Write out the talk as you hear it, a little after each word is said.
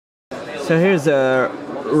So here's a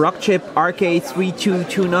Rockchip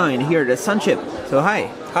RK3229 here, the Sunchip. So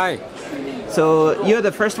hi. Hi. So you're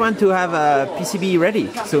the first one to have a PCB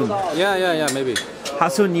ready soon. Yeah, maybe. How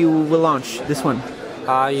soon you will launch this one?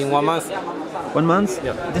 In 1 month. 1 month?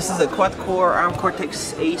 Yeah. This is a quad-core ARM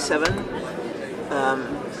Cortex A7,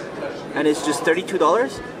 and it's just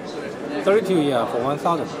 $32. 32, yeah, for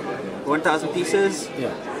 1,000. 1,000 pieces.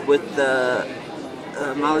 Yeah. With the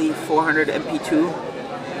Mali400MP2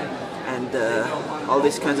 and all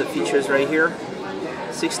these kinds of features right here.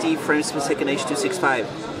 60 frames per second H.265.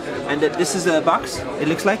 And this is a box, it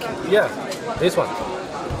looks like? Yeah, this one.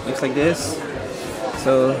 Looks like this.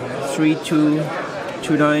 So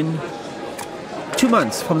 3229, 2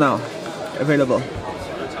 months from now, available.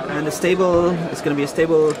 And the stable, it's going to be a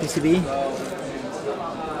stable PCB.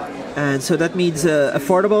 And so that means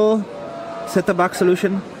affordable set-top box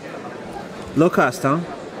solution. Low cost, huh?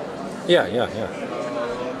 Yeah.